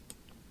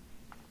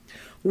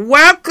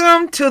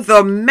Welcome to the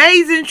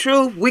Amazing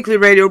Truth Weekly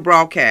Radio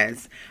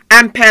Broadcast.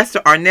 I'm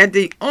Pastor Arnett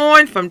D.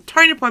 Owen from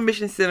Turning Point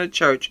Mission Center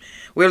Church.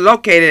 We're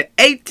located at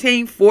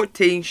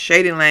 1814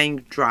 Shady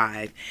Lane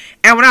Drive.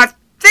 And when I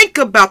think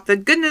about the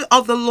goodness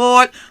of the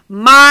Lord,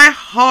 my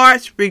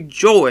heart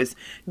rejoices.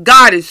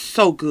 God is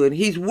so good.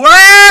 He's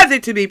worthy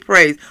to be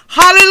praised.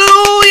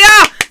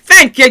 Hallelujah!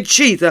 Thank you,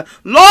 Jesus.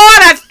 Lord,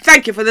 I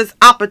thank you for this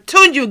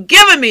opportunity you've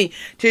given me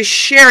to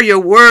share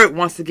your word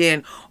once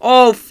again.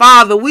 Oh,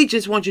 Father, we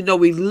just want you to know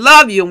we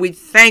love you and we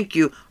thank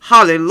you.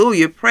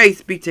 Hallelujah.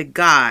 Praise be to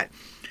God.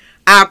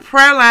 Our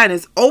prayer line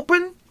is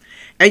open,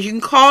 and you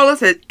can call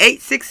us at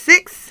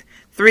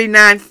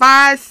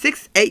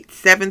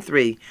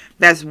 866-395-6873.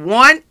 That's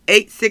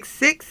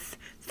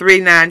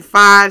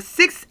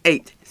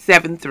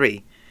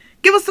 1-866-395-6873.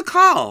 Give us a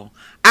call.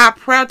 Our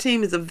prayer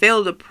team is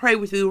available to pray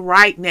with you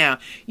right now.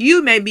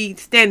 You may be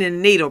standing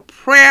in need of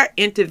prayer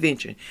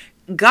intervention.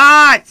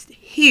 God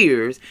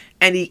hears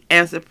and He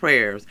answers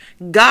prayers.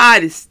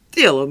 God is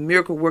still a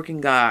miracle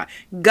working God.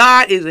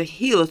 God is a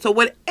healer. So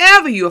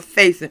whatever you're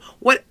facing,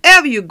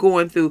 whatever you're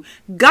going through,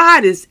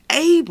 God is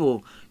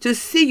able to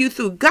see you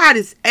through. God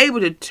is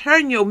able to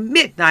turn your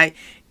midnight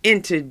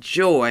into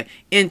joy,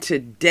 into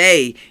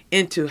day,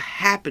 into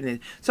happiness.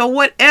 So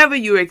whatever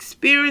you're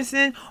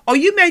experiencing, or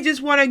you may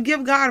just want to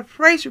give God a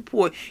praise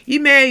report.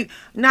 You may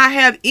not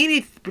have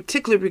any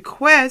particular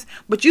request,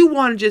 but you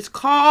want to just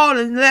call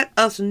and let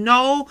us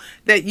know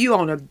that you're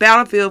on the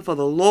battlefield for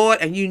the Lord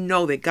and you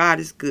know that God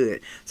is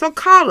good. So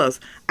call us.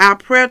 Our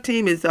prayer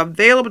team is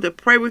available to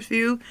pray with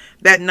you.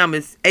 That number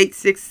is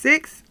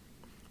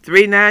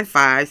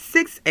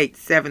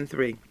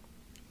 866-395-6873.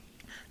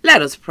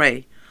 Let us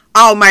pray.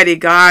 Almighty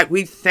God,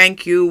 we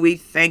thank you. We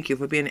thank you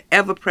for being an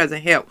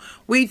ever-present help.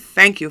 We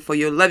thank you for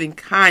your loving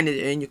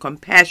kindness and your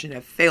compassion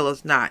that fail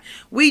us not.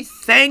 We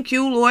thank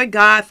you, Lord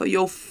God, for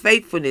your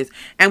faithfulness.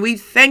 And we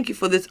thank you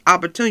for this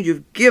opportunity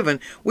you've given.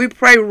 We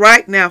pray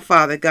right now,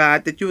 Father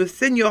God, that you will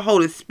send your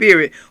Holy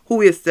Spirit,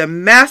 who is the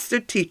master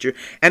teacher,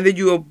 and that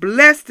you will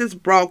bless this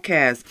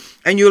broadcast.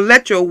 And you'll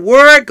let your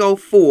word go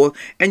forth,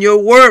 and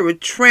your word will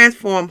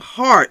transform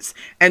hearts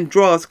and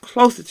draw us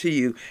closer to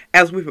you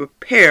as we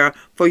prepare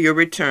for your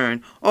return.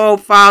 Oh,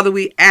 Father,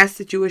 we ask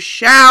that you will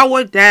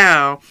shower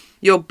down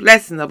your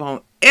blessing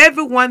upon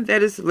everyone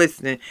that is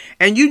listening.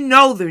 And you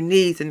know their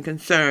needs and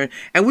concern.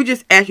 And we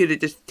just ask you to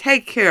just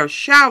take care of,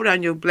 shower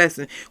down your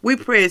blessing. We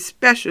pray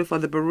especially for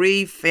the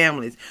bereaved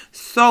families.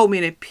 So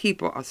many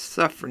people are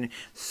suffering.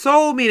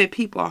 So many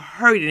people are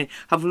hurting,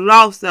 have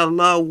lost their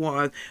loved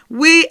ones.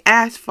 We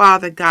ask,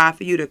 Father God,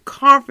 for you to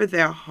comfort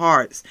their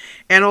hearts.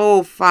 And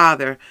oh,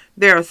 Father,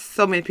 there are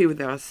so many people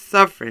that are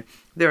suffering.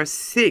 They're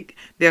sick.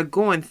 They're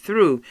going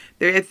through.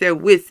 They're at their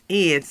wits'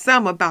 end.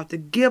 Some are about to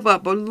give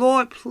up. But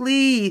Lord,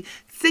 please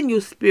send your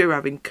spirit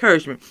of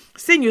encouragement.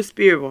 Send your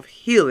spirit of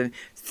healing.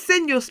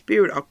 Send your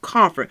spirit of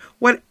comfort.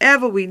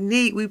 Whatever we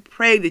need, we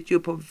pray that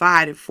you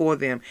provide it for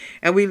them.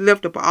 And we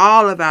lift up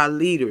all of our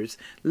leaders.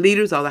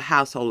 Leaders of the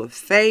household of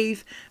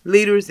faith.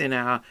 Leaders in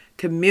our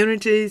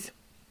communities.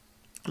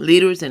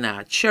 Leaders in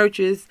our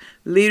churches,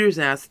 leaders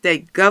in our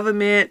state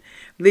government,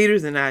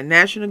 leaders in our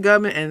national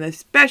government, and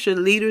especially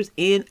leaders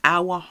in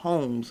our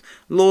homes.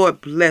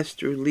 Lord,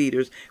 bless your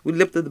leaders. We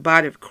lift up the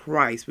body of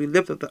Christ. We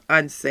lift up the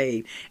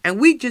unsaved. And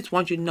we just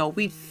want you to know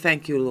we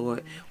thank you,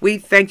 Lord. We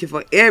thank you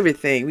for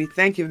everything. We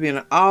thank you for being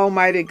an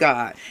almighty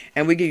God.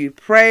 And we give you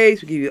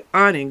praise. We give you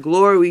honor and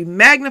glory. We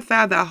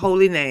magnify thy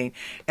holy name.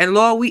 And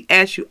Lord, we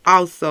ask you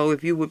also,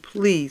 if you would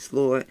please,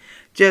 Lord,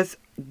 just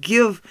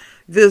give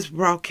this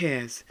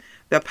broadcast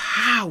the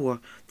power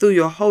through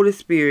your Holy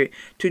Spirit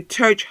to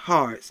touch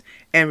hearts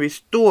and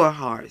restore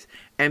hearts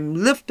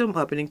and lift them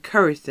up and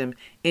encourage them.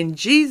 In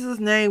Jesus'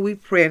 name we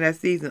pray, and that's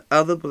these and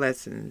other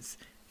blessings.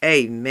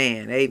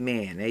 Amen,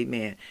 amen,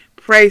 amen.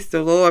 Praise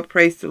the Lord,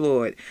 praise the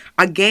Lord.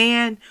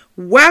 Again,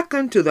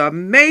 welcome to the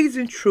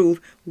Amazing Truth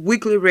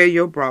Weekly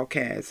Radio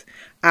Broadcast.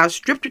 Our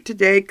scripture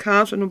today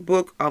comes from the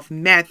book of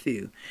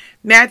Matthew.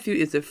 Matthew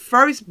is the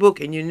first book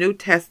in your New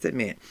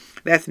Testament.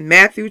 That's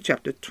Matthew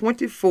chapter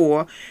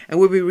 24, and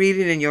we'll be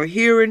reading in your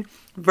hearing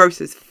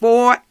verses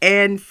 4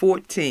 and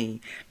 14.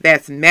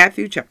 That's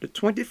Matthew chapter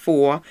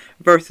 24,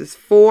 verses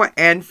 4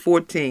 and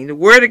 14. The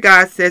word of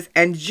God says,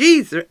 "And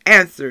Jesus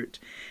answered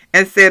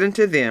and said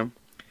unto them,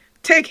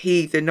 Take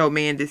heed that no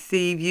man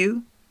deceive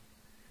you."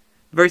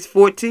 Verse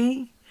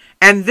 14,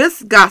 "And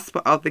this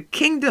gospel of the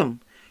kingdom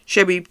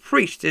shall be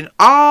preached in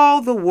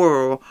all the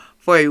world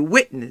for a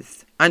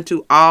witness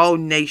unto all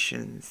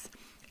nations,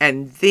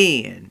 and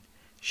then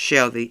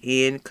shall the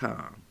end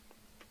come."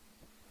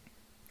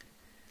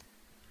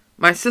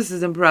 My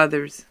sisters and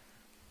brothers,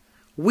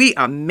 we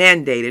are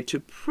mandated to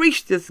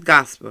preach this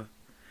gospel.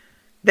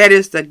 That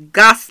is the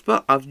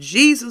gospel of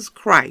Jesus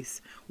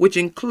Christ, which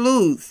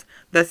includes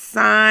the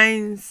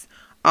signs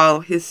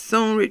of his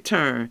soon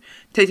return,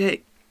 to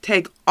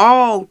take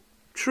all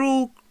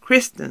true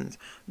Christians,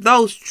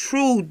 those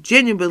true,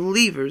 genuine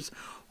believers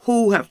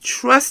who have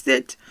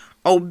trusted,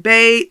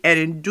 obeyed, and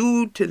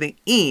endured to the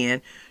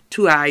end,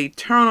 to our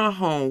eternal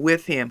home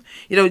with him.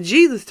 You know,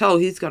 Jesus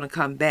told he's going to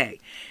come back,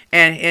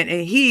 and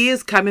he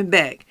is coming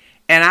back.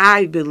 And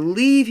I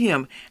believe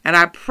him, and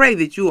I pray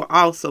that you are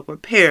also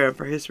prepared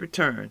for his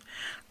return.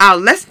 Our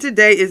lesson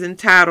today is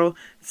entitled,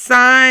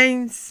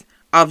 Signs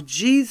of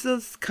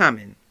Jesus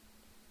Coming.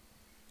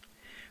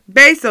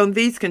 Based on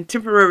these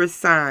contemporary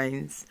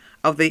signs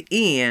of the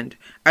end,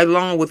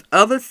 along with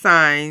other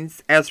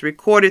signs as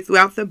recorded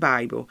throughout the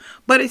Bible,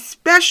 but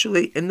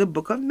especially in the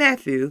book of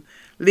Matthew,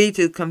 lead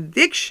to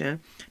conviction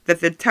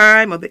that the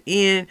time of the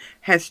end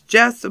has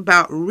just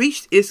about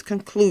reached its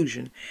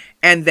conclusion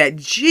and that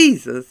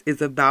Jesus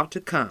is about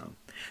to come.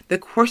 The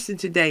question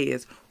today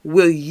is,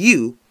 will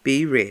you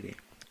be ready?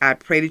 I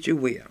pray that you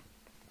will.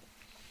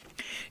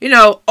 You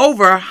know,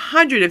 over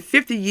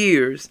 150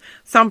 years,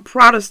 some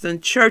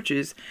Protestant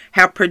churches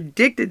have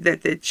predicted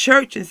that the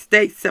church and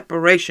state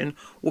separation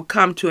will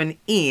come to an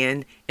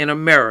end in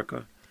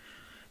America,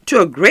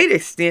 to a great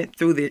extent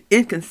through the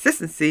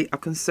inconsistency of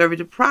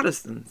conservative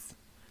Protestants.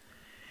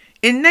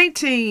 In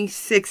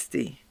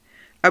 1960,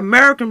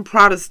 American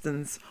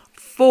Protestants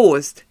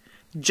forced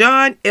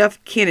John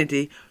F.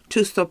 Kennedy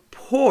to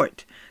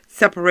support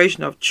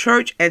separation of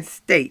church and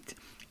state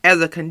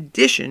as a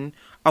condition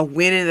of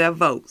winning their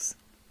votes.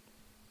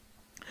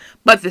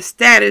 But the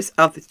status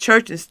of the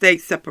church and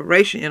state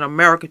separation in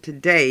America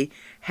today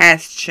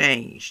has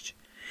changed.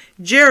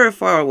 Jerry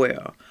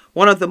Falwell,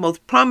 one of the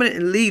most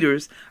prominent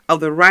leaders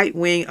of the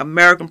right-wing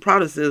American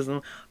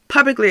Protestantism,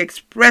 publicly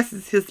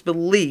expresses his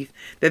belief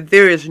that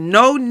there is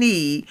no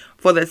need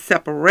for the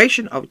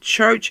separation of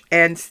church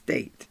and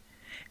state,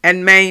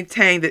 and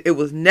maintained that it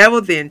was never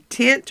the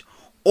intent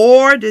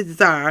or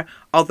desire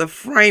of the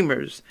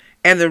framers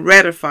and the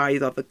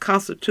ratifiers of the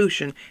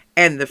Constitution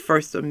and the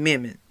First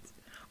Amendment,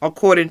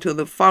 according to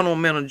the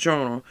Fundamental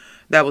Journal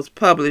that was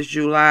published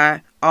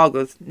August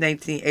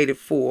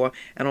 1984,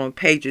 and on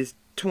pages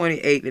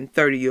 28 and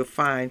 30 you'll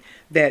find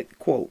that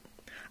quote.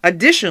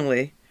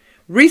 Additionally,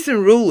 recent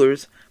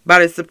rulers by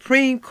the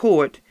Supreme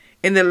Court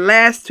in the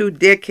last 2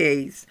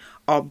 decades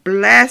are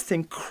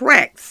blasting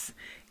cracks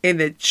in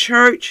the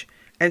church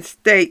and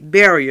state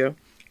barrier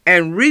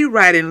and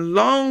rewriting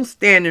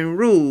long-standing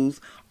rules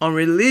on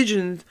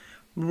religion's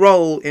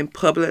role in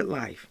public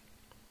life.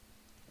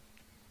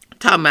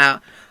 Talking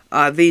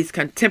about these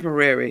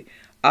contemporary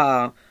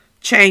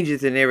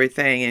changes and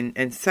everything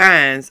and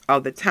signs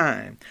of the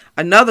time.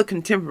 Another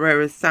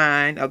contemporary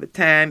sign of the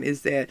time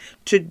is that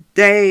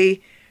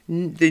today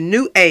the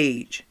New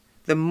Age,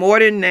 the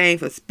modern name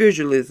for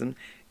spiritualism,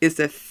 is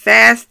the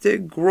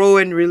fastest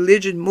growing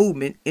religious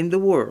movement in the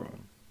world.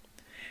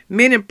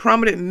 Many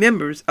prominent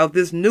members of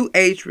this New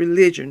Age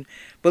religion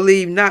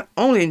believe not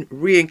only in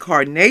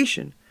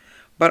reincarnation,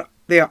 but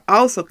they are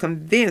also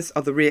convinced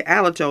of the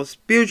reality of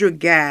spiritual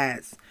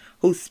guides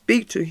who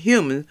speak to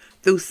humans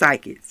through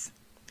psychics.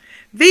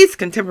 These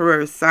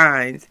contemporary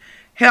signs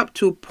help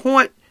to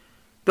point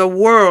the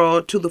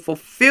world to the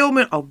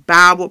fulfillment of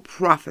Bible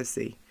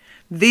prophecy.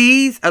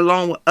 These,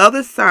 along with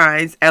other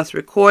signs as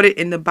recorded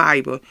in the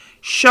Bible,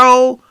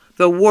 show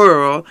the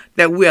world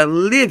that we are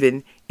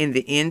living in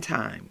the end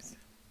times.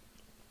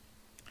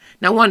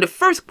 Now, one of the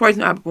first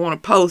questions I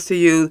want to pose to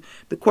you,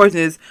 the question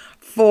is,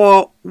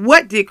 for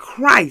what did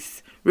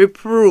Christ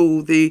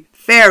reprove the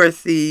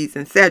Pharisees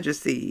and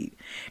Sadducees?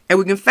 And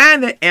we can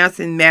find that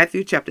answer in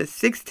Matthew chapter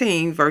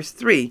 16, verse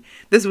 3.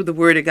 This is what the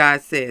Word of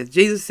God says.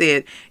 Jesus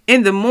said,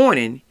 "In the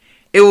morning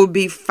it will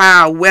be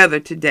foul weather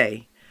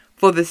today,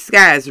 for the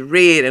sky is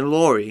red and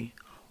lowry.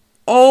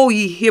 O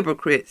ye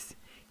hypocrites,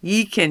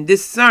 ye can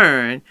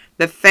discern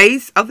the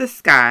face of the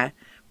sky,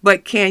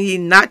 but can ye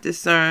not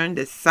discern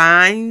the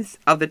signs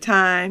of the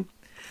time?"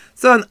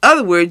 So in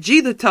other words,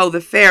 Jesus told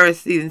the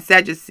Pharisees and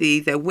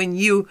Sadducees that when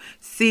you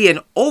see an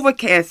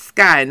overcast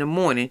sky in the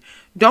morning,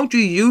 don't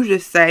you usually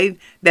say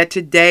that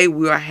today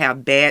we'll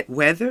have bad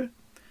weather?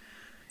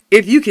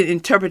 If you can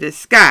interpret the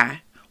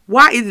sky,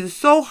 why is it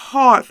so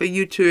hard for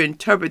you to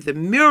interpret the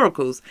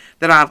miracles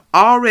that I've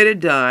already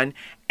done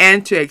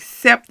and to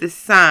accept the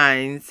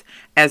signs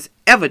as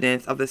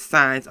evidence of the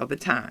signs of the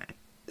time?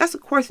 That's a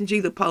question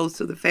Jesus posed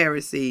to the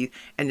Pharisees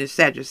and the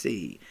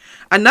Sadducees.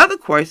 Another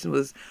question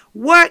was,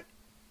 what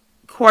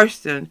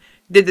question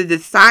did the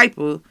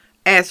disciples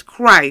ask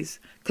Christ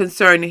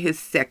concerning his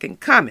second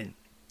coming?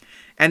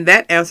 And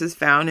that answer is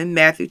found in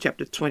Matthew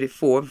chapter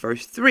 24,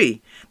 verse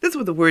 3. This is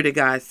what the Word of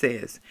God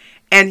says.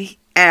 "And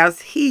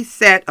as he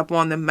sat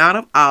upon the Mount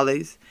of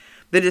Olives,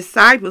 the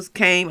disciples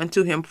came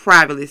unto him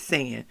privately,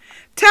 saying,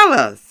 Tell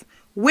us,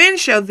 when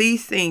shall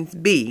these things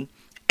be,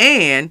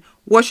 and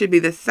what should be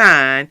the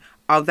sign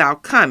of thy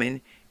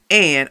coming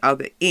and of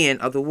the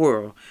end of the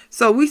world?"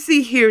 So we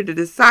see here the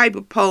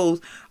disciple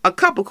posed a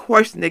couple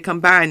questions. They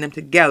combine them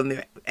together and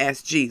they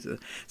asked Jesus.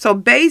 So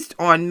based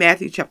on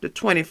Matthew chapter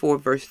 24,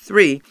 verse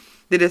 3,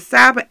 the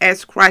disciple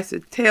asked Christ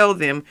to tell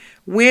them,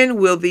 when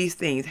will these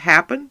things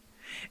happen?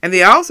 And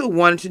they also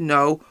wanted to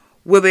know,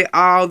 will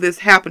all this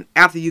happen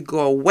after you go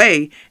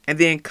away and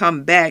then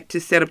come back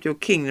to set up your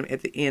kingdom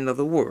at the end of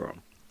the world?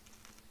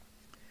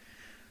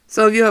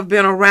 So if you have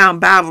been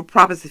around Bible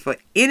prophecy for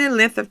any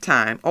length of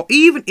time, or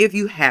even if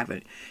you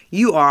haven't,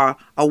 you are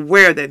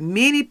aware that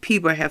many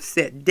people have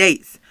set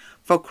dates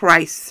for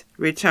Christ's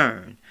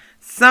return.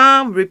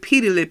 Some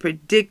repeatedly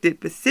predicted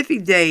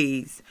specific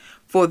days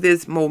for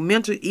this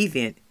momentous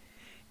event,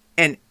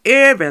 and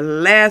every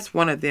last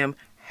one of them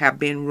have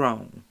been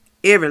wrong.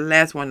 Every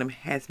last one of them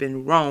has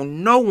been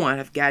wrong. No one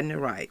has gotten it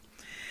right.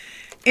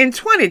 In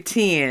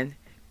 2010,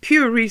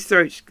 Pew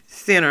Research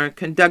Center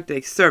conducted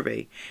a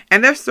survey,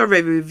 and their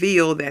survey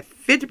revealed that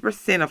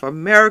 50% of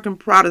American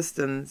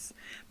Protestants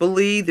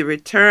believe the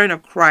return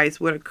of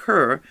Christ would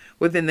occur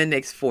within the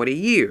next 40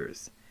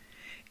 years.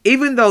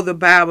 Even though the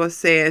Bible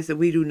says that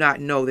we do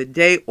not know the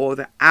day or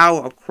the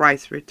hour of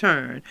Christ's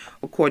return,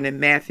 according to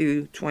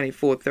Matthew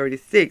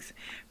 24:36,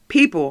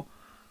 people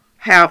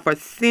have for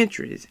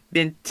centuries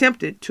been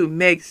tempted to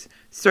make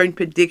certain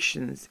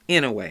predictions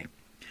anyway.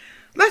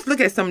 Let's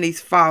look at some of these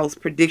false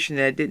predictions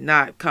that did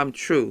not come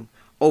true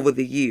over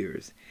the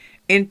years.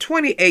 In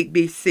 28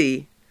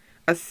 BC,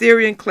 a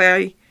Syrian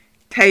clay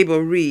table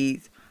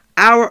reads,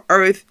 "Our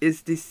earth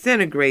is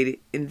disintegrated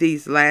in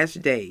these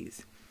last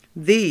days.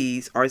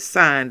 These are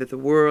signs that the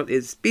world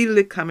is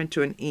speedily coming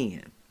to an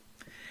end."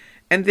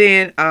 And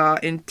then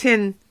in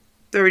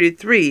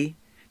 1033,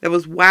 there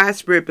was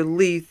widespread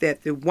belief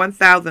that the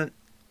 1000th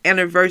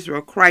anniversary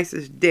of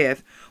Christ's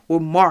death will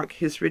mark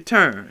his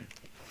return.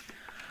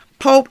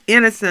 Pope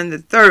Innocent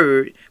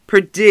III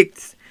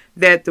predicts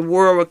that the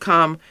world would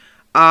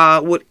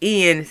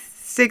end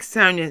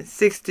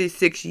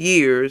 666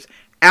 years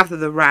after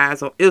the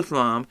rise of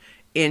Islam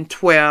in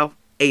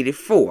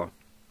 1284.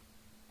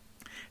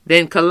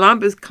 Then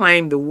Columbus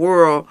claimed the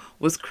world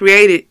was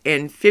created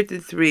in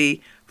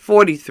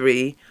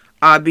 5343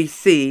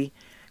 BC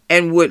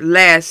and would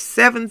last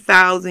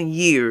 7,000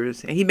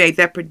 years, and he made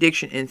that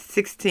prediction in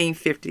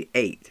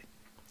 1658.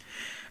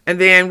 And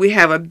then we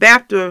have a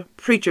Baptist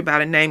preacher by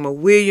the name of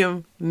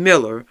William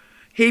Miller.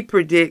 He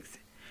predicts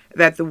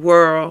that the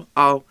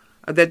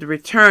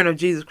return of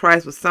Jesus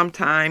Christ was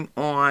sometime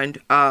on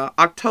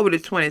October the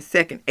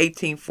 22nd,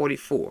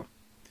 1844.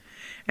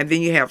 And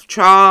then you have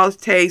Charles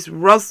Taze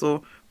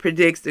Russell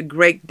predicts the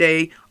great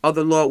day of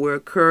the Lord will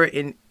occur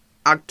in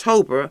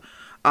October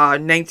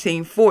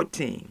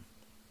 1914.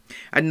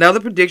 Another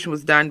prediction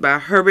was done by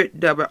Herbert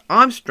W.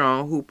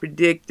 Armstrong, who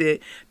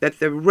predicted that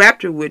the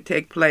rapture would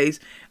take place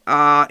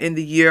in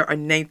the year of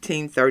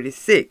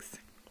 1936.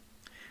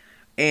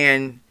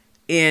 And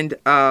in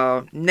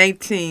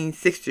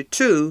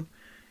 1962,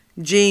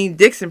 Gene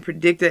Dixon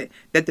predicted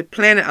that the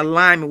planet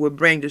alignment would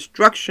bring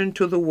destruction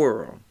to the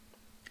world.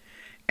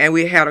 And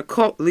we had a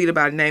cult leader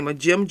by the name of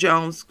Jim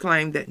Jones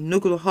claimed that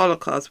nuclear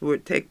holocaust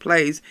would take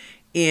place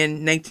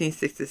in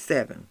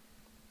 1967.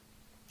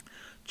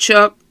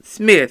 Chuck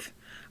Smith,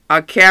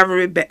 a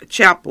Calvary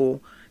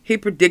Chapel, he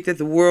predicted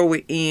the world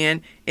would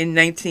end in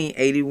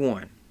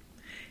 1981.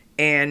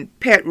 And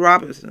Pat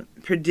Robertson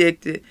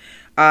predicted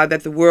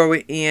that the world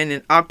would end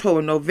in October,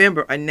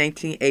 November of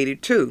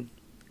 1982.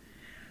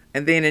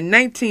 And then in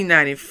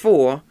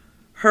 1994,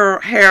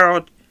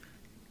 Harold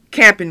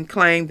Camping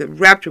claimed the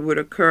rapture would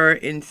occur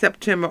in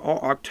September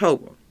or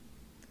October.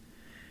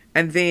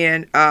 And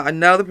then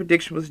another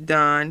prediction was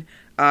done,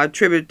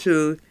 attributed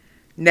to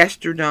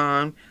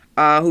Nostradamus,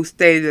 who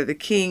stated that the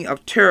King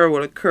of Terror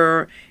would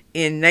occur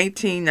in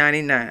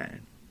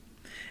 1999.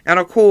 And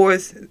of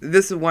course,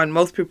 this is one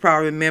most people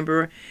probably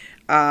remember,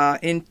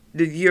 in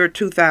the year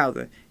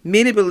 2000.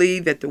 Many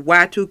believe that the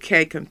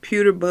Y2K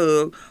computer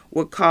bug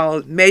would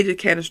cause major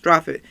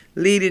catastrophe,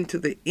 leading to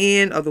the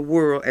end of the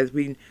world as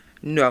we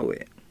know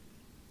it.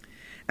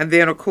 And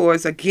then, of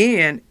course,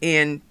 again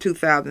in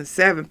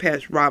 2007,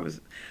 Pat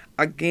Roberts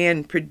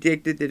again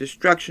predicted the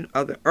destruction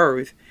of the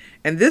earth.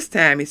 And this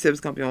time he said it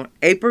was going to be on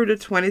April the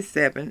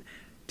 27th,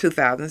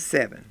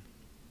 2007.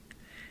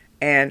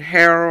 And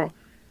Harold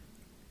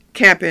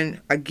Camping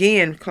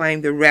again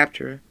claimed the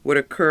rapture would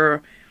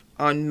occur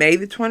on May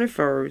the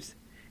 21st,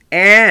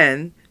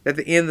 and that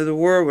the end of the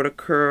world would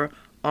occur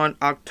on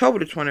October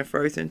the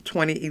 21st in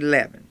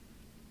 2011.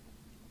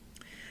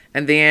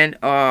 And then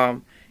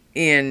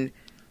in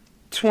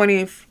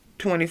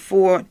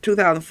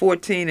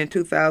 2014 and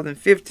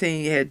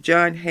 2015, you had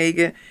John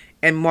Hagin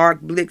and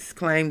Mark Blix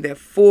claim that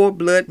 4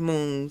 blood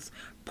moons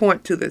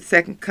point to the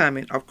second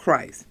coming of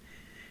Christ.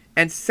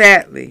 And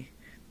sadly,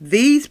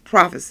 these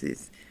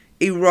prophecies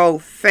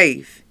erode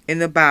faith in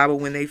the Bible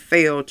when they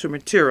fail to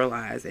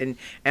materialize, and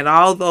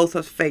all those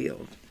have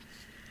failed.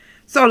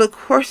 So the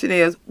question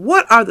is,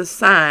 what are the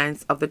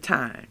signs of the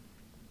time?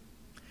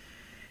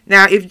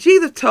 Now, if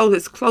Jesus told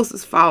his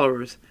closest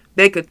followers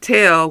they could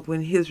tell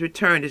when his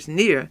return is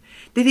near,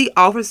 did he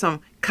offer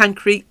some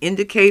concrete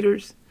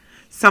indicators?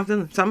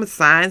 Some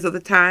signs of the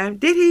time?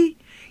 Did he?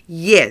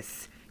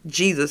 Yes,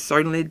 Jesus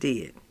certainly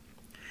did.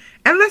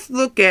 And let's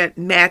look at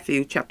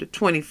Matthew chapter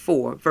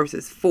 24,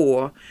 verses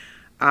 4,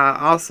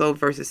 also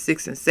verses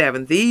 6 and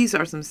 7. These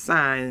are some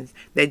signs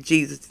that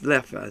Jesus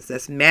left us.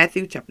 That's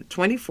Matthew chapter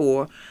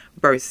 24,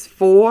 verse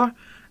 4,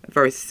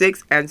 verse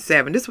 6 and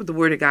 7. This is what the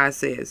Word of God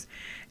says.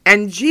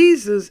 And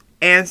Jesus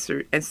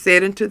answered and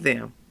said unto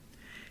them,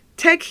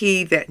 Take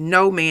heed that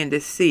no man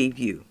deceive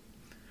you.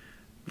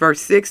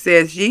 Verse 6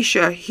 says, Ye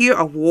shall hear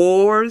of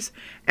wars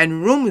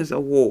and rumors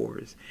of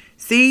wars.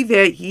 See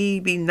that ye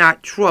be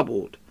not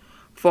troubled.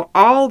 For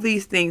all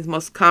these things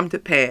must come to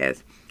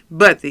pass,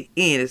 but the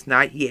end is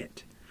not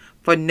yet.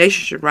 For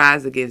nation shall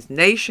rise against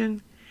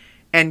nation,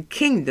 and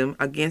kingdom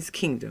against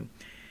kingdom.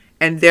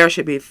 And there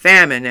shall be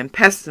famine and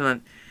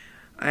pestilence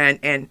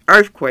and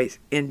earthquakes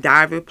in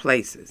divers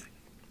places.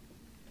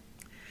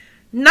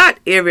 Not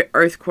every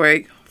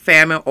earthquake,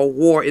 famine, or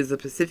war is a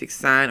specific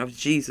sign of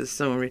Jesus'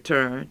 soon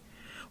return.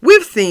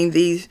 We've seen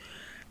these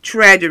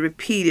tragedies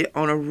repeated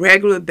on a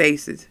regular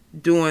basis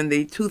during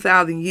the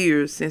 2,000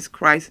 years since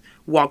Christ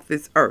walked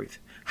this earth.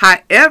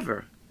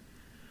 However,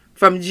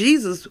 from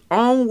Jesus'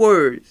 own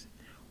words,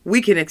 we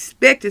can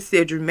expect to see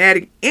a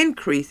dramatic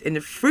increase in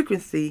the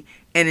frequency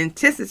and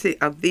intensity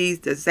of these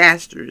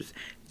disasters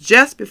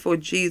just before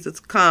Jesus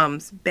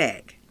comes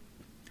back.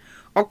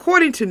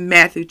 According to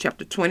Matthew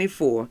chapter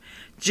 24,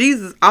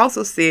 Jesus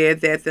also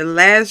said that the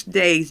last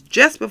days,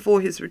 just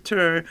before his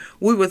return,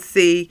 we will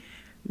see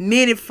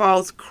many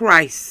false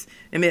Christs.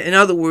 In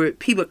other words,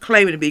 people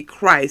claiming to be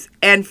Christ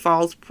and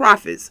false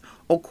prophets,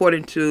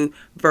 according to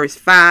verse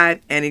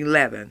 5 and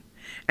 11.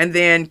 And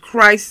then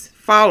Christ's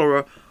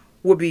follower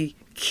will be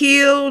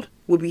killed,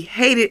 will be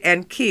hated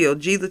and killed.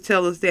 Jesus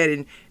tells us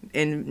that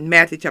in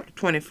Matthew chapter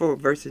 24,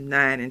 verses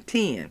 9 and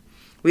 10.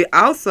 We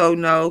also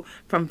know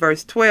from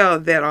verse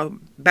 12 that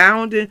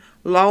abounding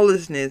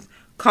lawlessness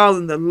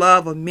causing the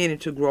love of many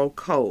to grow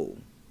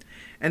cold.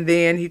 And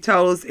then he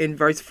told us in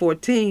verse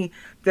 14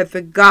 that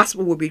the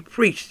gospel will be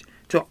preached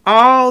to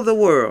all the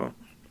world.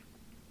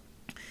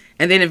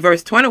 And then in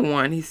verse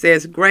 21, he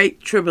says great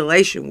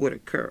tribulation would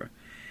occur.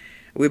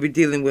 We'll be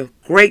dealing with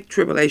great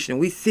tribulation.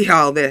 We see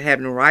all that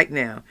happening right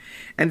now.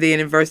 And then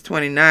in verse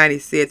 29, he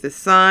said the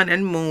sun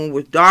and moon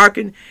were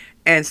darkened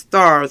and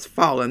stars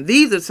fallen.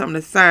 These are some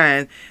of the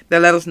signs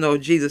that let us know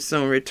Jesus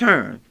soon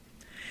return.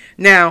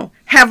 Now,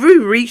 have we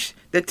reached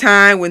the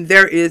time when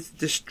there is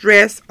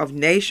distress of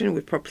nation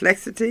with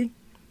perplexity?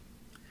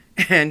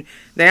 And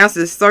the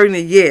answer is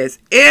certainly yes.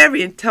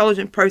 Every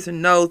intelligent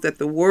person knows that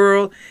the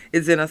world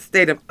is in a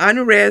state of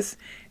unrest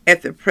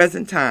at the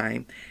present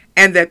time,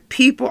 and that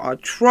people are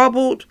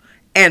troubled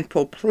and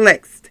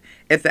perplexed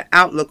at the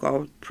outlook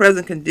of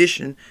present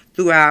condition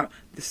throughout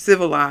the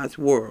civilized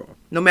world.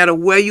 No matter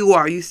where you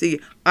are, you see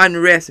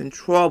unrest and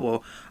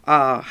trouble,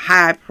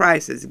 high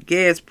prices,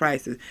 gas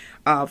prices,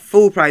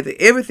 food prices,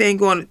 everything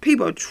going.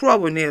 People are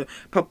troubled and they're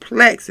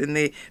perplexed and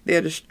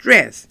they're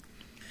distressed.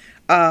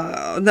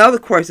 Another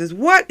question is,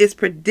 what is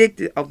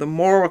predicted of the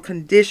moral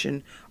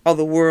condition of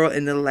the world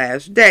in the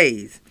last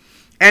days?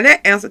 And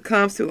that answer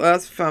comes to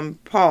us from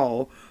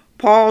Paul.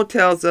 Paul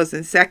tells us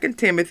in 2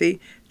 Timothy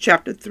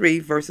chapter 3,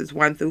 verses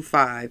 1 through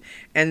 5.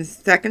 And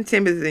 2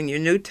 Timothy in your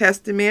New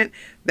Testament,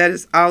 that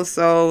is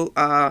also,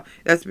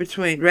 that's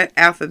right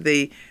after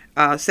the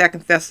 2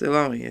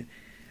 Thessalonians.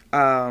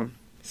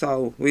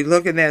 So we're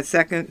looking at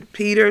 2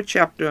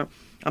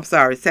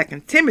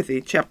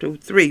 Timothy chapter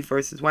 3,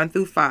 verses 1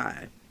 through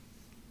 5.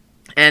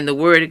 And the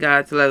word of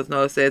God to let us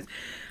know, it says,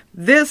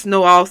 This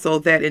know also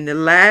that in the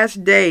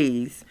last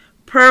days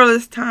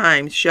perilous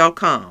times shall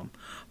come.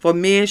 For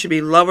men shall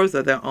be lovers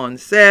of their own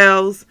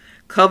selves,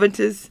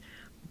 covetous,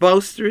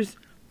 boasters,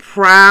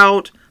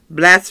 proud,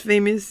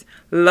 blasphemous,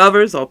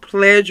 lovers of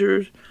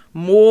pleasures,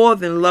 more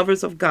than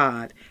lovers of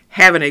God,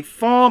 having a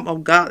form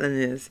of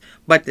godliness,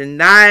 but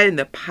denying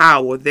the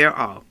power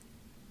thereof.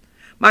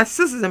 My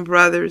sisters and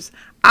brothers,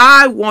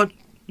 I want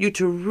you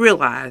to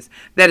realize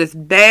that as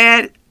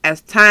bad as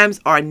times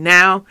are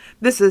now,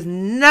 this is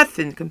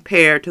nothing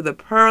compared to the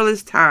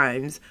perilous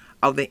times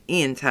of the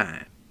end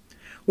time.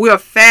 We are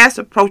fast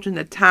approaching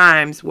the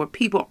times where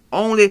people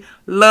only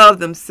love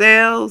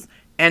themselves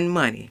and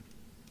money.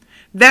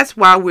 That's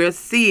why we're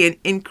seeing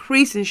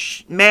increasing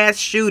mass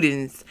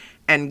shootings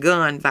and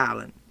gun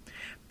violence.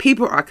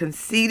 People are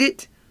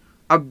conceited,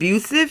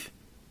 abusive,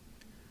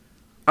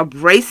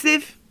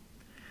 abrasive,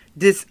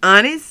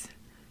 dishonest,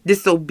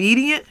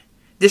 disobedient,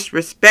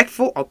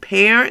 disrespectful of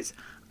parents,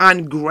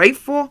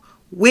 ungrateful,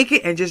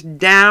 wicked, and just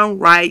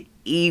downright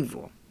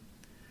evil.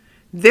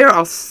 There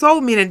are so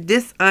many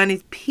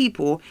dishonest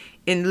people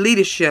in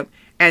leadership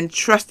and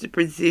trusted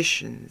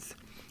positions.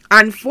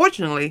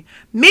 Unfortunately,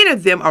 many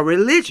of them are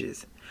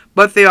religious,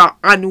 but they are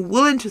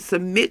unwilling to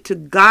submit to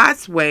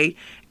God's way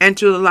and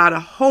to allow the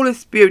Holy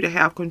Spirit to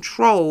have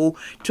control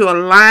to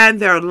align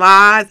their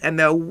lives and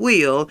their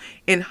will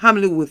in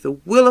harmony with the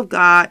will of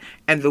God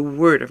and the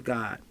Word of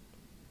God.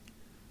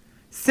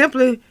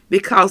 Simply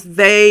because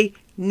they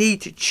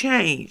need to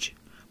change,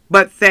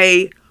 but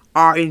they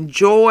are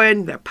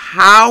enjoying the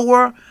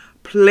power,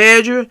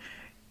 pleasure,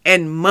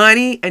 and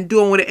money and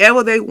doing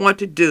whatever they want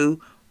to do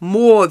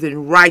more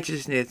than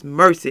righteousness,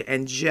 mercy,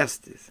 and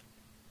justice.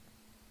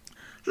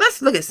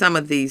 Let's look at some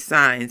of these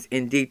signs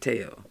in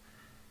detail.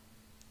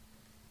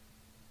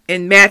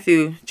 In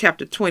Matthew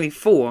chapter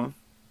 24,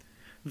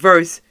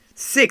 verse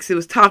 6, it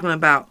was talking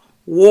about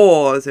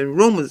wars and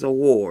rumors of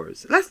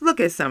wars. Let's look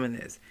at some of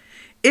this.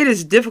 It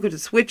is difficult to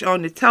switch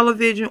on the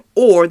television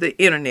or the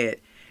internet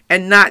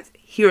and not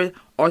hear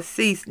or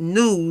see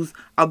news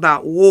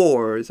about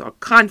wars or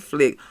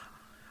conflict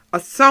or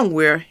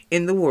somewhere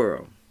in the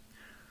world.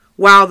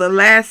 While the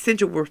last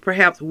century was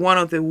perhaps one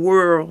of the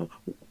world's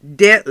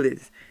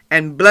deadliest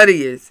and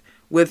bloodiest,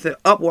 with the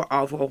upward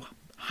of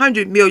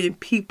 100 million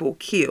people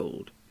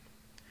killed.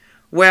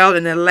 Well,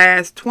 in the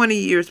last 20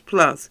 years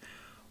plus,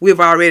 we've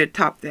already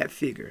topped that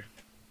figure.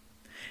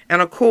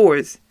 And of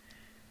course,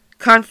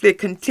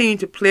 conflict continued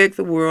to plague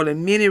the world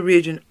in many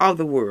regions of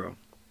the world.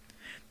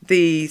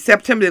 The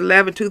September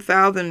 11,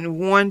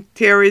 2001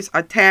 terrorist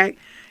attack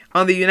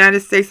on the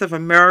United States of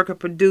America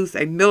produced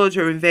a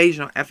military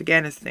invasion of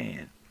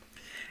Afghanistan.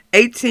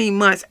 18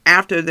 months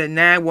after the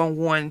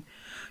 9/11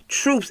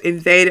 troops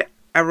invaded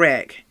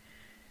Iraq,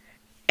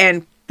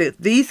 and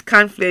these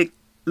conflicts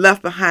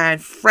left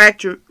behind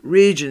fractured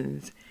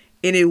regions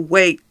in a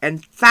wake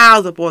and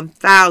thousands upon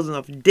thousands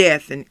of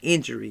deaths and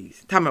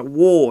injuries. Talking about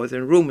wars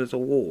and rumors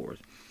of wars.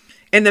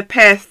 In the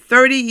past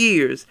 30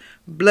 years,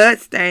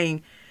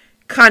 blood-stained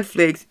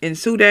conflicts in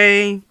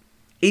Sudan,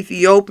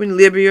 Ethiopia,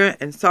 Libya,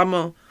 and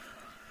Somalia,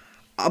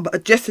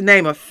 just to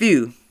name a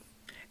few.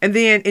 And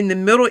then in the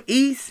Middle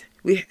East,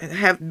 we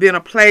have been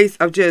a place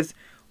of just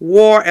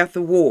war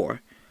after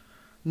war.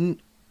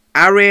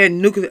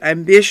 Iran nuclear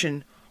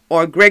ambition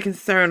are a great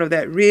concern of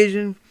that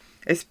region,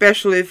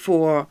 especially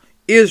for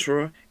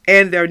Israel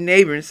and their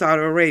neighbor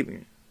Saudi Arabia.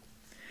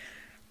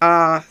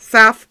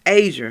 South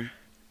Asia,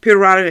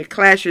 periodic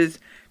clashes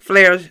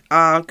flare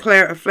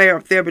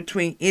up there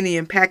between India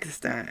and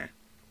Pakistan.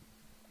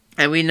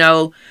 And we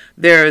know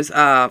there's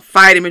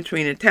fighting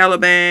between the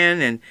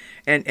Taliban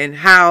and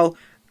how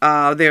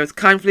there's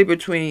conflict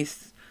between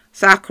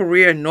South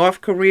Korea and North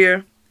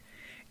Korea.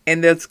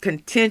 And there's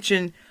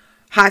contention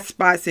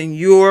hotspots in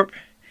Europe.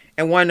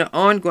 And one of the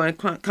ongoing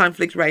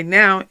conflicts right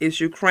now is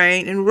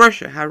Ukraine and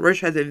Russia, how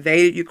Russia has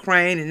invaded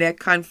Ukraine and that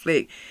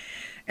conflict.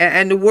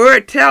 And the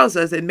word tells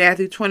us in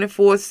Matthew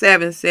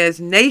 24:7 says,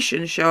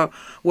 nation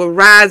will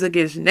rise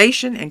against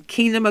nation and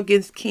kingdom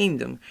against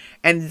kingdom.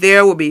 And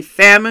there will be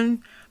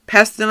famine,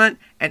 pestilence,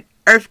 and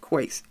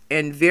earthquakes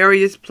in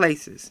various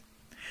places.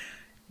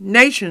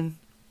 Nation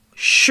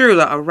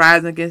surely are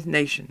rising against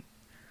nation.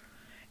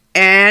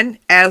 And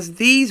as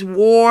these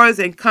wars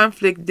and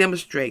conflicts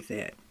demonstrate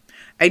that,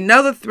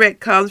 another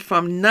threat comes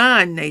from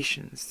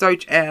non-nations,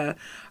 such as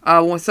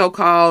one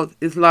so-called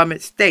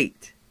Islamic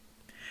State.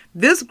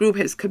 This group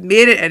has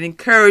committed and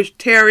encouraged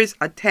terrorist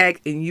attacks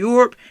in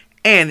Europe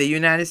and the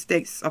United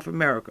States of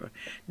America,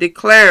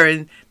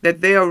 declaring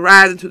that they are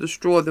rising to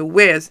destroy the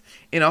West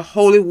in a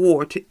holy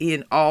war to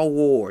end all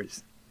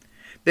wars.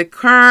 The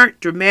current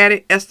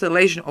dramatic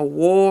escalation of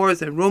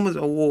wars and rumors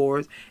of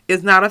wars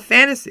is not a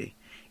fantasy.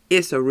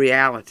 It's a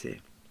reality.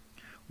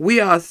 We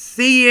are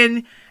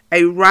seeing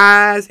a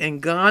rise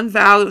in gun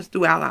violence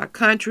throughout our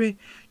country.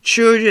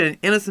 Children and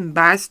innocent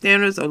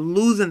bystanders are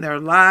losing their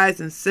lives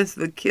in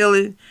senseless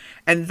killing,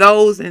 and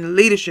those in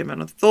leadership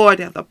and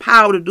authority have the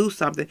power to do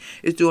something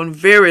is doing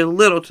very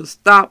little to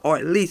stop or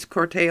at least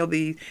curtail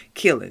these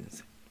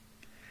killings.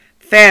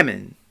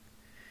 Famine.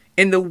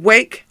 In the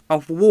wake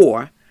of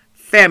war,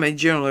 famine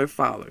generally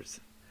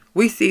follows.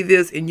 We see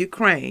this in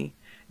Ukraine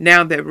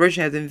now that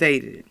Russia has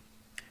invaded it.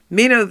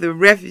 Many of the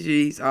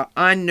refugees are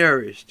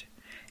unnourished.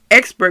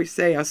 Experts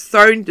say a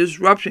certain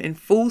disruption in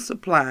food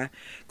supply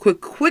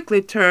could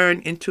quickly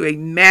turn into a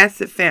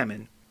massive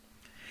famine.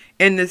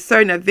 In the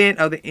certain event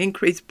of the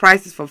increased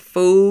prices for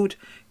food,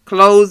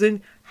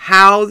 clothing,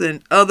 housing,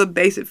 and other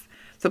basic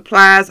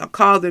supplies are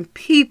causing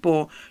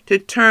people to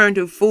turn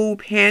to food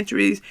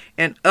pantries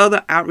and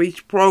other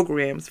outreach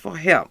programs for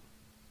help.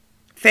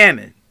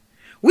 Famine.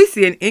 We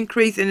see an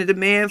increase in the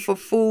demand for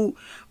food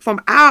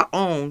from our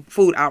own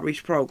food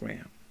outreach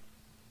program.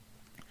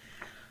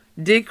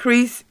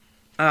 Increase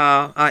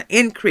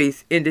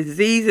in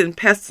disease and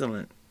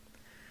pestilence.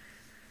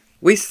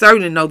 We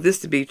certainly know this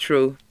to be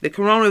true. The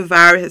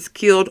coronavirus has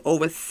killed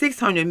over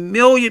 600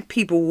 million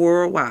people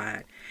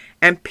worldwide,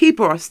 and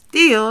people are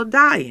still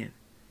dying.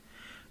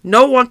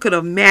 No one could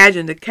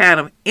imagine the kind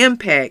of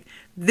impact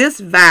this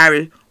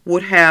virus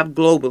would have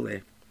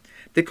globally.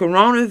 The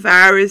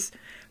coronavirus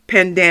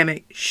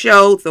pandemic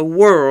showed the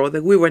world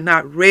that we were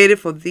not ready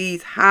for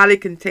these highly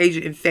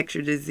contagious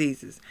infectious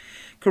diseases.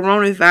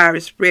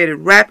 Coronavirus spread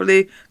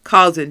rapidly,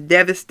 causing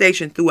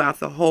devastation throughout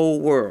the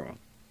whole world.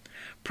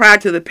 Prior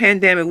to the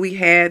pandemic, we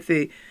had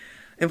the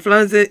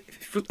influenza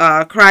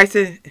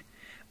crisis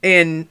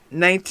in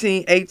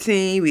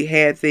 1918. We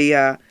had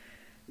the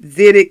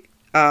Zika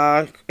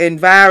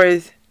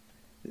virus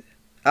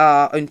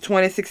in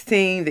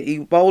 2016, the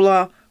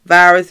Ebola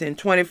virus in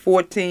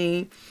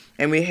 2014,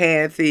 and we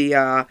had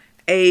the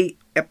AIDS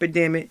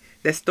epidemic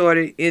that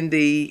started in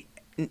the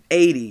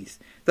 80s.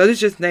 So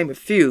let's just name a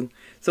few.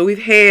 So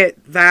we've had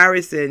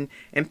virus and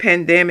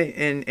pandemic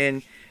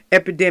and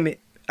epidemic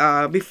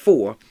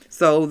before.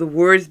 So the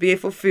words being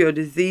fulfilled,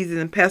 diseases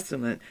and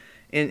pestilence.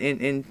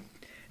 And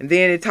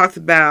then it talks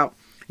about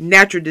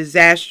natural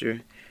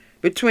disaster.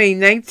 Between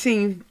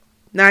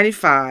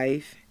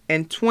 1995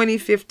 and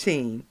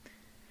 2015,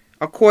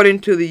 According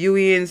to the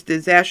UN's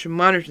disaster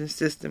monitoring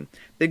system,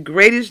 the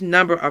greatest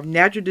number of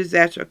natural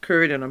disasters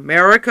occurred in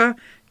America,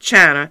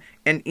 China,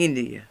 and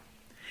India.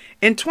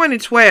 In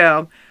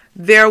 2012,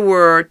 there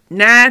were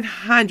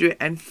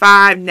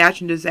 905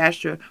 natural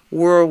disasters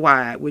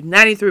worldwide, with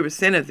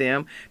 93% of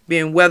them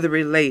being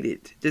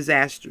weather-related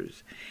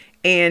disasters.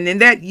 And in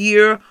that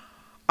year,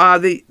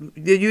 the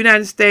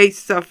United States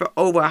suffered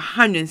over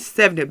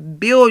 $170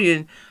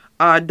 billion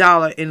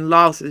in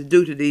losses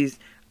due to these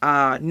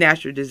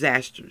natural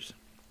disasters.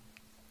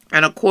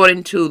 And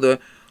according to the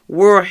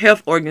World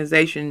Health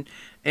Organization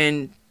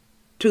in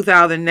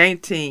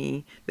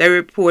 2019, they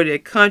reported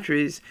that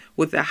countries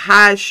with the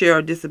highest share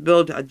of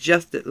disability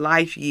adjusted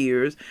life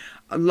years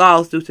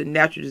lost due to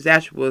natural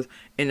disasters was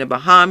in the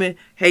Bahamas,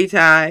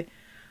 Haiti,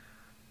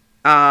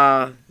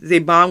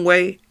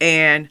 Zimbabwe,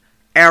 and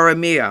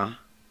Armenia.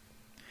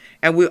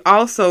 And we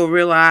also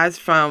realized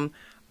from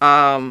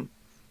the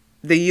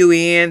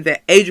UN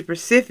that Asia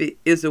Pacific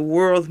is the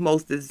world's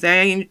most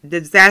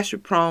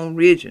disaster-prone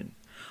region.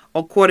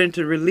 According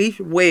to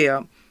Relief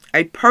Web,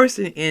 a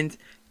person in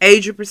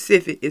Asia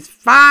Pacific is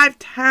 5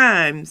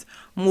 times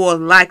more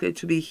likely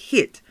to be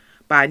hit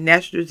by a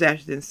natural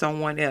disaster than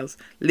someone else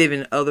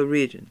living in other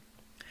regions.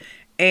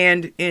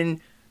 And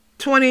in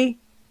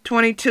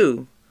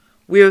 2022,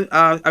 we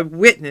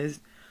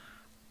witnessed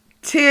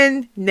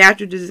 10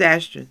 natural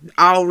disasters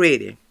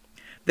already.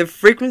 The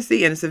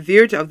frequency and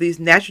severity of these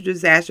natural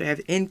disasters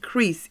have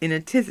increased in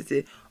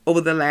intensity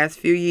over the last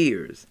few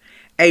years.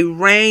 A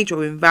range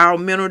of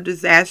environmental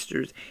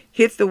disasters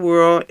hit the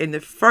world in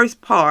the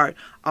first part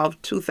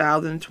of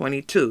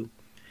 2022,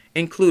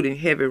 including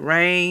heavy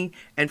rain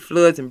and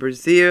floods in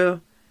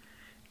Brazil,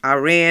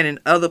 Iran, and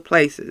other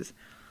places.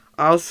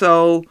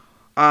 Also,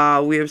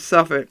 we have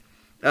suffered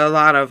a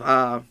lot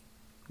of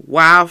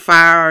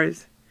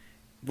wildfires,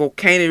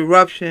 volcanic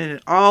eruption, and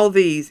all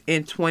these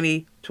in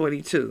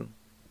 2022.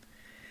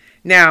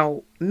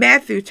 Now,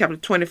 Matthew chapter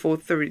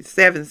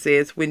 24:37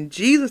 says, when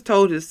Jesus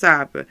told his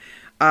disciples,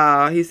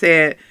 he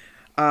said,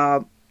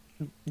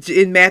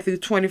 in Matthew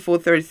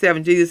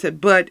 24:37, Jesus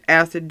said, but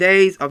as the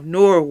days of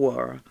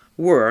Noah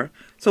were,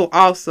 so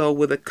also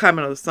will the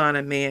coming of the Son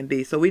of Man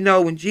be. So we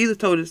know when Jesus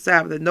told his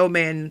disciples that no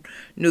man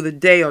knew the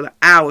day or the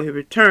hour he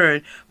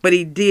returned, but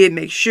he did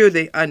make sure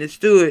they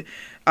understood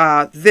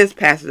this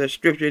passage of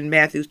scripture in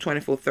Matthew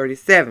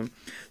 24:37.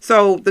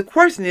 So the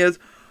question is,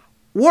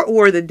 what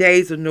were the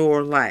days of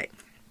Noah like?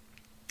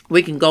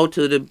 We can go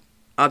to the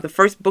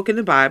first book in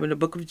the Bible, the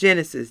book of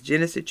Genesis.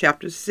 Genesis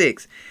chapter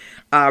 6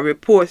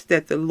 reports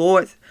that the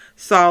Lord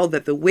saw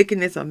that the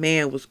wickedness of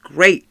man was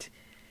great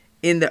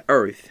in the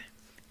earth,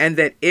 and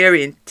that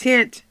every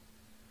intent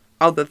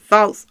of the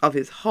thoughts of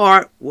his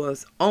heart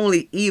was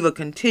only evil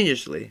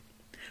continuously.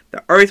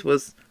 The earth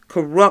was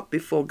corrupt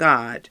before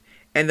God,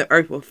 and the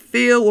earth was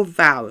filled with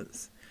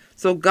violence.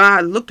 So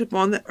God looked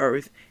upon the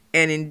earth,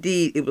 and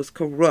indeed it was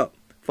corrupt,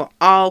 for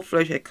all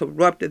flesh had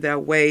corrupted their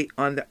way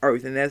on the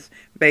earth. And that's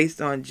based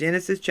on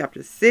Genesis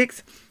chapter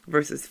 6,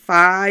 verses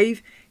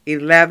 5,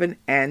 11,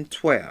 and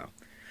 12.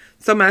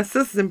 So my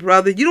sisters and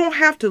brothers, you don't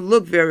have to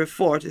look very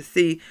far to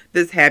see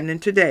this happening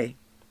today.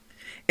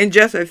 In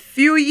just a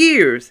few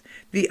years,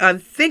 the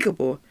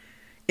unthinkable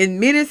in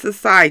many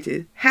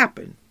societies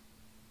happened.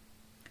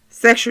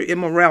 Sexual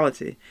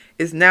immorality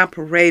is now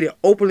paraded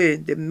openly,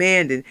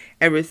 demanding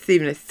and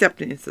receiving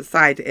acceptance in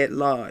society at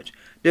large.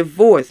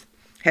 Divorce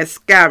has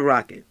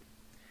skyrocketed.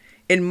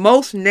 In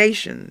most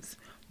nations,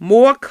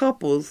 more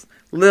couples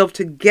live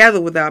together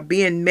without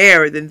being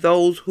married than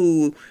those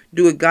who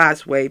do it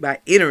God's way by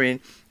entering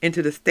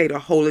into the state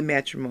of holy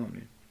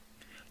matrimony.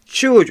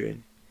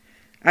 Children,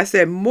 I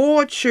said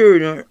more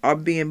children are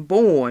being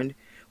born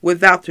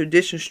without the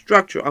traditional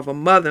structure of a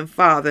mother and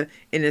father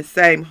in the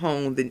same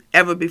home than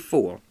ever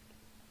before.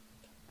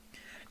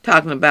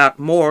 Talking about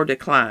moral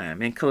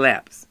decline and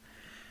collapse.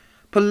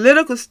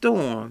 Political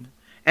storm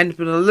and the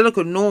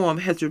political norm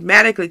has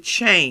dramatically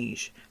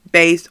changed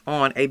based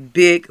on a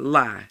big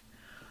lie.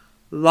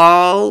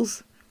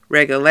 Laws,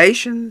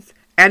 regulations,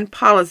 and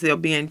policy are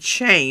being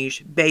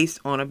changed based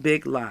on a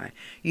big lie.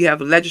 You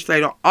have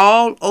legislators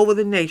all over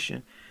the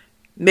nation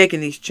making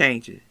these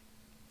changes.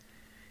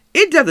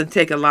 It doesn't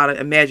take a lot of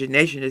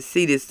imagination to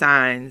see the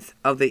signs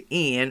of the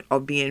end are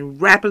being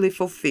rapidly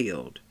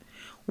fulfilled.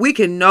 We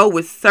can know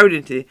with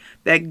certainty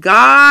that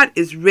God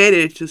is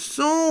ready to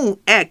soon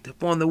act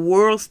upon the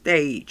world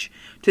stage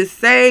to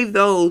save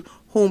those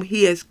whom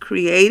he has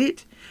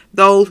created,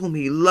 those whom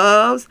he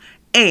loves,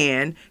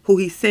 and who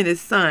he sent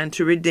his son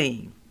to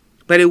redeem.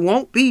 But it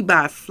won't be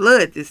by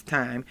flood this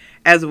time,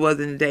 as it was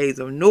in the days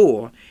of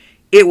Noah.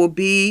 It will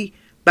be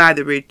by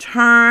the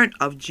return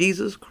of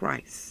Jesus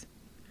Christ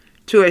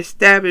to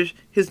establish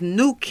his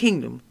new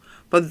kingdom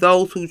for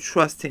those who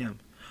trust him.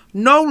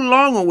 No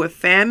longer will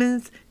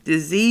famines,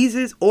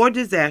 diseases, or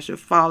disaster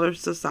follow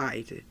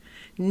society.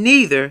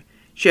 Neither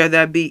shall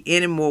there be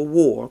any more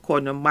war,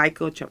 according to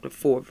Micah chapter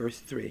 4, verse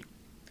 3.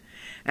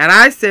 And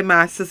I said,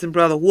 my sister and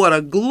brother, what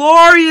a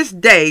glorious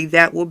day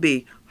that will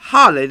be.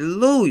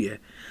 Hallelujah.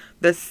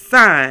 The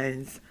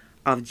signs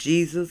of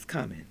Jesus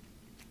coming.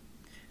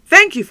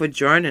 Thank you for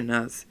joining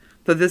us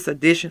for this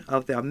edition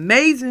of the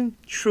Amazing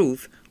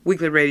Truth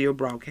Weekly Radio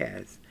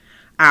Broadcast.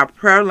 Our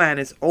prayer line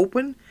is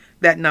open.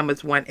 That number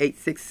is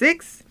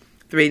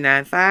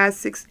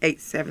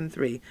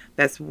 1-866-395-6873.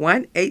 That's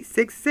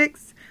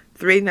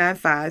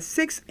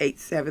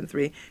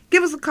 1-866-395-6873.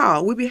 Give us a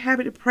call. We'll be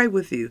happy to pray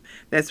with you.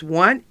 That's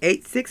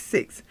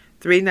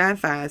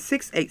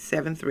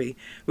 1-866-395-6873.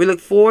 We look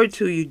forward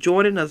to you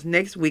joining us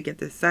next week at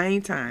the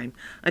same time.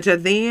 Until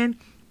then,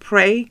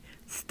 pray,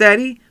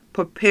 study,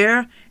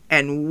 prepare,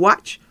 and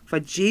watch for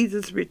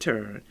Jesus'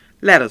 return.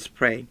 Let us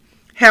pray.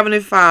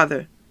 Heavenly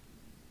Father,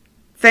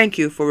 thank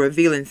you for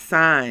revealing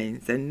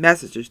signs and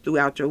messages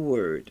throughout your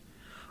word.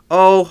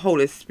 Oh,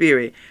 Holy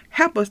Spirit,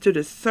 help us to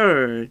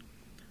discern,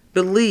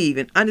 believe,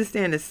 and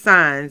understand the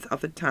signs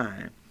of the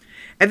time.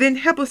 And then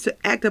help us to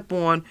act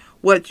upon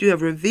what you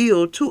have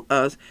revealed to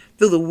us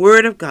through the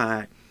word of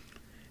God.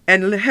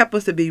 And help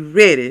us to be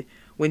ready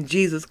when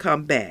Jesus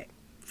comes back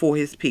for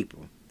his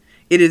people.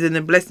 It is in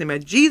the blessed name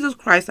of Jesus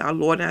Christ, our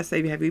Lord and our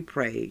Savior, have we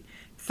prayed.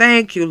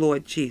 Thank you,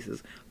 Lord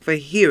Jesus, for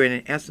hearing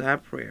and answering our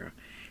prayer.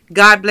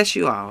 God bless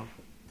you all.